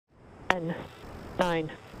10,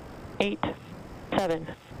 9, 8, 7,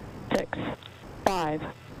 6, 5,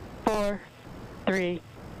 4, 3,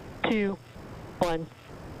 2, 1,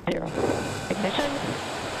 0. Ignition.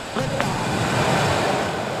 Liftoff.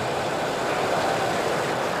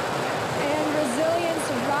 And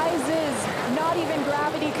resilience rises. Not even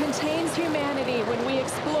gravity contains humanity when we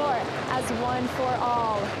explore as one for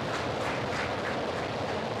all.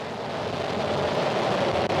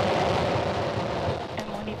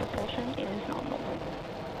 M1 propulsion is nominal.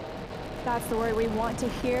 That's the word we want to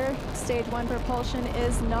hear. Stage 1 propulsion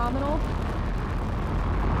is nominal.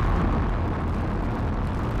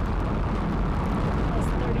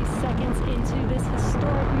 Seconds into this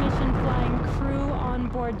historic mission, flying Crew on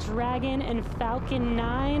board Dragon and Falcon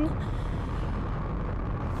 9.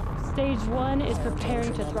 Stage 1 is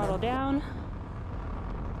preparing to throttle down.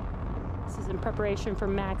 This is in preparation for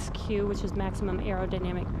max Q, which is maximum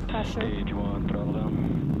aerodynamic pressure. Stage 1, throttle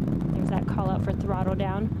down. There's that call out for throttle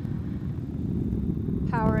down.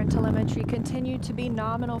 Power and telemetry continue to be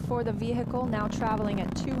nominal for the vehicle, now traveling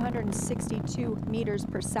at 262 meters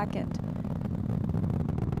per second.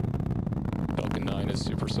 Falcon 9 is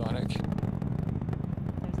supersonic.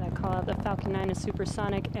 There's that call out. The Falcon 9 is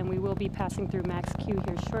supersonic, and we will be passing through max Q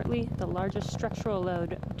here shortly, the largest structural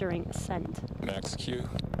load during ascent. Max Q.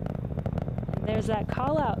 And there's that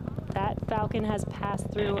call out. That Falcon has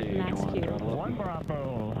passed through Stage max 1, Q. throttle up. 1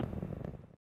 Bravo.